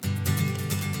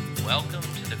Welcome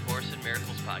to the Course in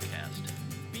Miracles podcast.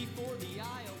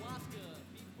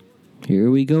 Here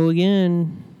we go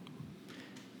again.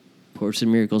 Course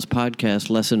in Miracles podcast,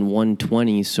 lesson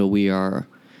 120. So we are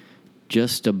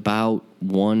just about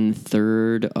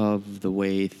 1/3 of the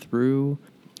way through,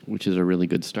 which is a really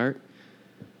good start.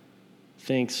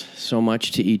 Thanks so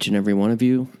much to each and every one of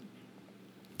you.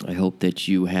 I hope that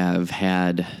you have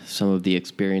had some of the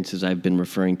experiences I've been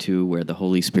referring to where the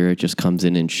Holy Spirit just comes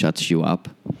in and shuts you up.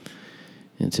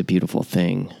 And it's a beautiful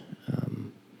thing.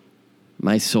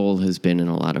 My soul has been in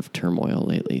a lot of turmoil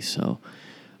lately, so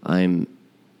I'm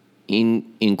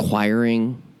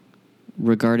inquiring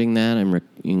regarding that. I'm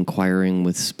inquiring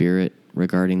with Spirit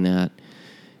regarding that,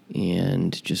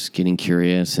 and just getting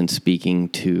curious and speaking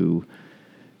to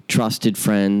trusted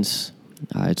friends.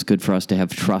 It's good for us to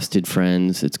have trusted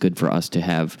friends. It's good for us to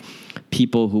have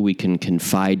people who we can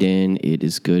confide in. It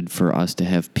is good for us to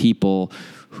have people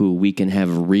who we can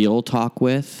have real talk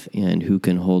with and who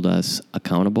can hold us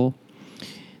accountable.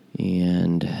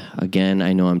 And again,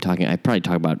 I know I probably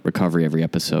talk about recovery every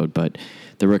episode, but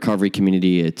the recovery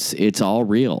community, it's all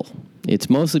real. It's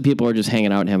mostly people are just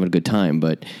hanging out and having a good time,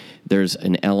 but there's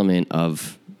an element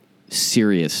of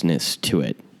seriousness to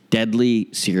it. Deadly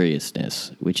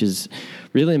seriousness, which is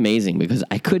really amazing because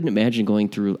I couldn't imagine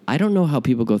I don't know how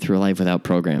people go through life without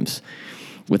programs,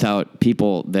 without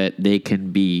people that they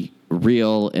can be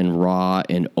real and raw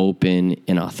and open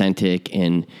and authentic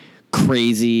and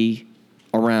crazy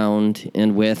around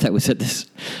and with. I was at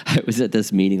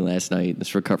this meeting last night,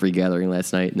 this recovery gathering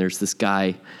last night, and there's this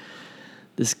guy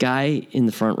in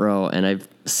the front row, and I've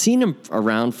seen him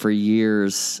around for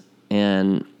years,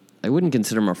 and I wouldn't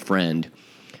consider him a friend.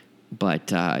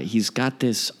 But he's got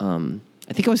this, I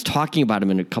think I was talking about him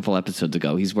in a couple episodes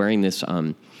ago. He's wearing this,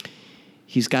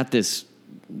 he's got this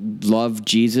Love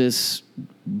Jesus,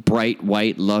 bright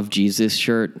white Love Jesus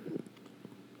shirt.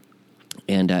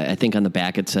 And I think on the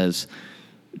back it says,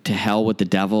 "To hell with the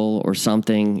devil" or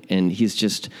something. And he's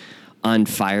just on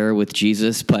fire with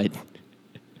Jesus. But,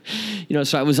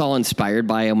 so I was all inspired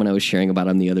by him when I was sharing about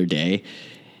him the other day.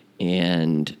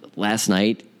 And last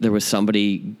night there was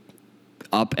somebody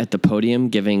up at the podium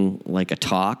giving like a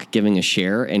talk, giving a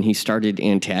share, and he started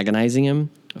antagonizing him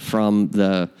from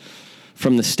the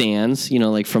stands,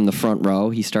 like from the front row.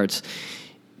 He starts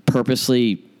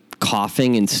purposely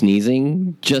coughing and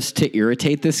sneezing just to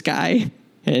irritate this guy.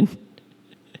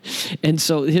 And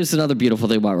so here's another beautiful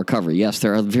thing about recovery. Yes,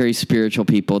 there are very spiritual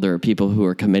people. There are people who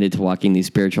are committed to walking these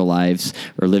spiritual lives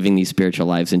or living these spiritual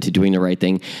lives into doing the right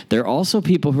thing. There are also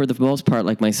people who are, for the most part,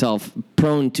 like myself,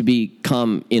 prone to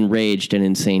become enraged and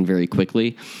insane very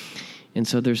quickly. And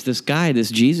so there's this guy,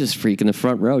 this Jesus freak in the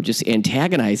front row, just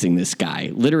antagonizing this guy.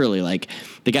 Literally, like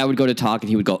the guy would go to talk and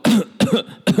he would go,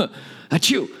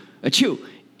 achoo, achoo.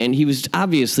 And he was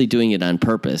obviously doing it on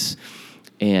purpose.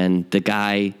 And the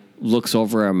guy looks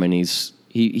over him and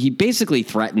he basically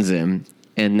threatens him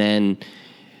and then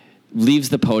leaves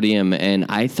the podium. And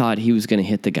I thought he was going to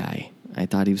hit the guy. I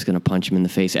thought he was going to punch him in the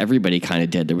face. Everybody kind of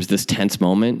did. There was this tense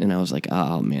moment and I was like,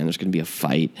 oh man, there's going to be a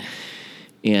fight.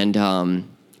 And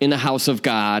in the house of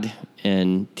God,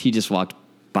 and he just walked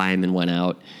by him and went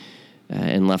out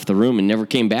and left the room and never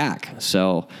came back.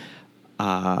 So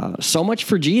much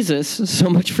for Jesus, so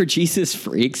much for Jesus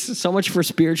freaks, so much for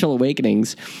spiritual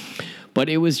awakenings. But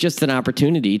it was just an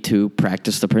opportunity to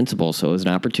practice the principle. So it was an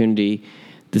opportunity.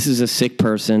 This is a sick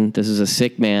person. This is a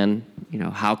sick man.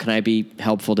 How can I be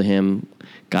helpful to him?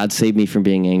 God save me from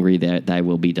being angry, that thy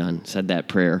will be done. Said that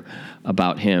prayer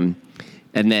about him.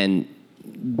 And then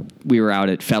we were out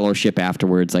at fellowship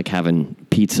afterwards, like having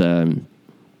pizza and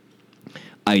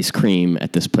ice cream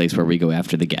at this place where we go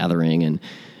after the gathering. And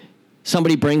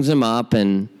somebody brings him up,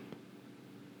 and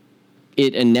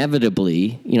it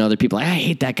inevitably, the people are like, I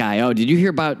hate that guy. Oh, did you hear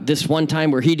about this one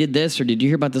time where he did this? Or did you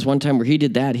hear about this one time where he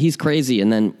did that? He's crazy.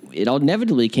 And then it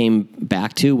inevitably came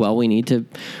back to, well, we need to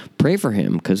pray for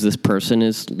him because this person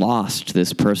is lost.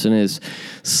 This person is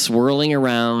swirling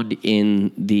around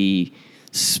in the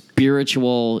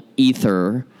spiritual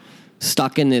ether,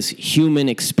 stuck in this human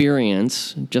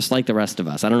experience, just like the rest of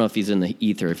us. I don't know if he's in the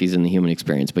ether, if he's in the human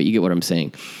experience, but you get what I'm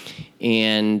saying.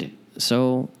 And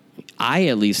so I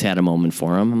at least had a moment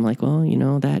for him. I'm like,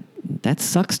 well, that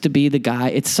sucks to be the guy.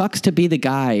 It sucks to be the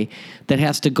guy that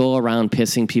has to go around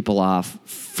pissing people off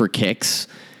for kicks.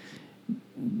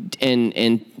 And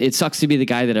it sucks to be the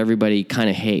guy that everybody kind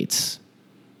of hates.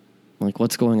 Like,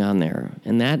 what's going on there?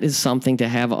 And that is something to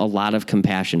have a lot of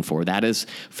compassion for. That is,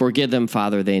 forgive them,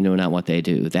 Father, they know not what they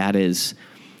do. That is,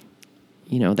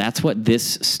 that's what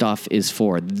this stuff is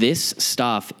for. This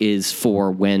stuff is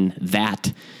for when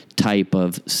that type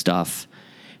of stuff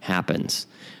happens.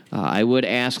 I would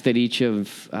ask that each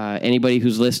of anybody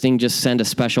who's listening just send a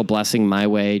special blessing my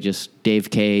way, just Dave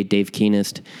K., Dave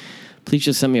Keenest. Please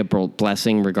just send me a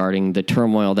blessing regarding the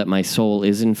turmoil that my soul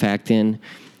is in fact in.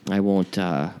 I'm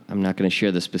not going to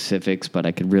share the specifics, but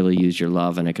I could really use your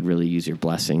love and I could really use your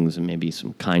blessings and maybe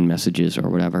some kind messages or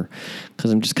whatever,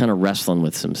 because I'm just kind of wrestling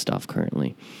with some stuff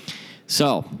currently.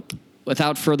 So,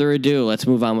 without further ado, let's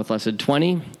move on with Lesson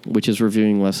 20, which is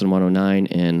reviewing Lesson 109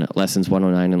 and Lessons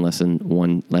 109 and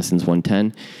Lessons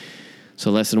 110. So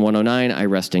Lesson 109, I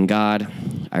rest in God.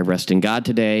 I rest in God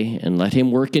today, and let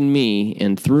Him work in me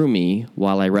and through me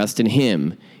while I rest in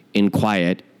Him in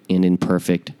quiet and in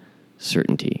perfect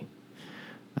certainty.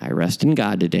 I rest in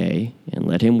God today, and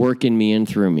let Him work in me and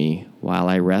through me while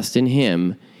I rest in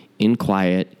Him in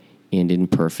quiet and in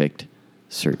perfect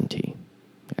certainty.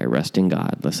 I rest in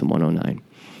God, Lesson 109.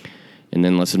 And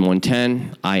then Lesson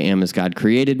 110, I am as God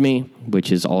created me,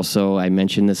 which is also, I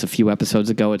mentioned this a few episodes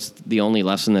ago, it's the only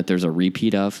lesson that there's a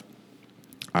repeat of.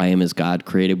 I am as God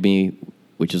created me,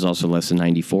 which is also Lesson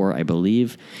 94, I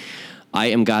believe. I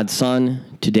am God's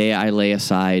son. Today I lay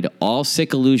aside all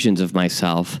sick illusions of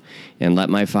myself and let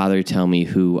my Father tell me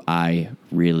who I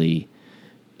really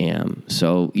am.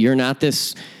 So today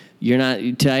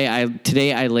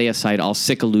I lay aside all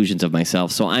sick illusions of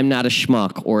myself. So I'm not a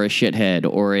schmuck or a shithead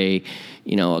or a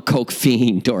coke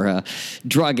fiend or a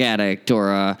drug addict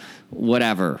or a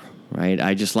whatever, right?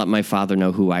 I just let my Father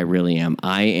know who I really am.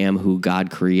 I am who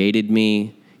God created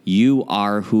me. You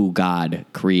are who God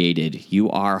created. You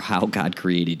are how God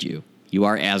created you. You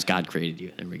are as God created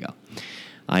you. There we go.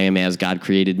 I am as God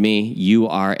created me. You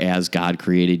are as God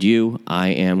created you. I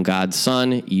am God's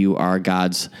son. You are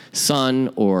God's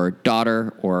son or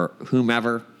daughter or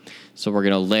whomever. So we're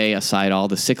going to lay aside all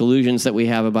the sick illusions that we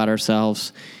have about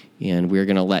ourselves, and we're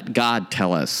going to let God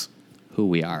tell us who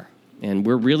we are. And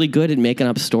we're really good at making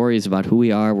up stories about who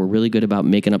we are. We're really good about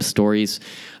making up stories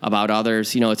about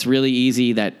others. It's really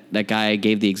easy, that guy I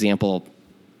gave the example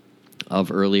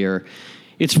of earlier.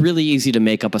 It's really easy to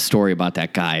make up a story about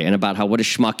that guy and about what a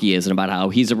schmuck he is and about how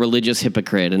he's a religious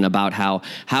hypocrite and about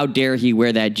how dare he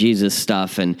wear that Jesus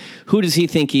stuff and who does he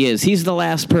think he is? He's the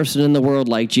last person in the world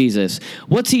like Jesus.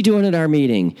 What's he doing at our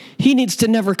meeting? He needs to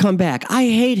never come back. I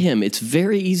hate him. It's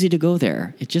very easy to go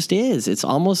there. It just is. It's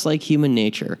almost like human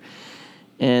nature.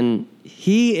 And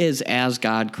he is as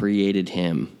God created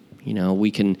him.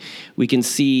 We can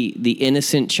see the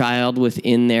innocent child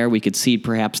within there. We could see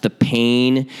perhaps the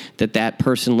pain that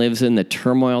person lives in, the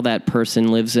turmoil that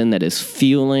person lives in that is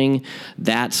fueling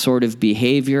that sort of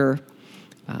behavior.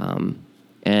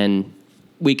 And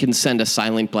we can send a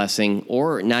silent blessing,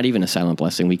 or not even a silent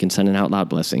blessing. We can send an out loud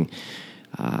blessing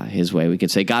his way. We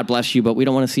could say, God bless you, but we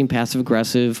don't want to seem passive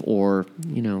aggressive or,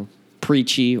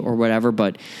 preachy or whatever.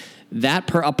 But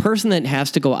a person that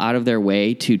has to go out of their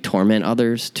way to torment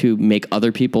others, to make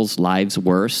other people's lives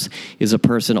worse, is a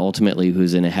person ultimately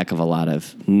who's in a heck of a lot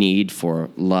of need for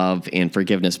love and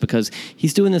forgiveness, because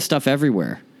he's doing this stuff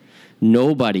everywhere.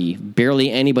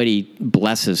 Barely anybody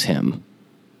blesses him,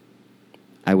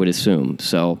 I would assume.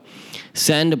 So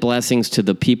send blessings to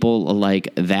the people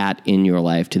like that in your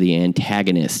life, to the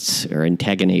antagonists or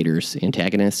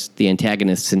the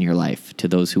antagonists in your life, to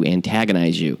those who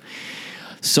antagonize you.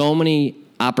 So many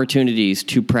opportunities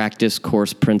to practice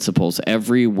course principles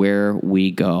everywhere we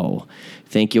go.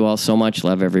 Thank you all so much.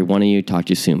 Love every one of you. Talk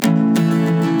to you soon.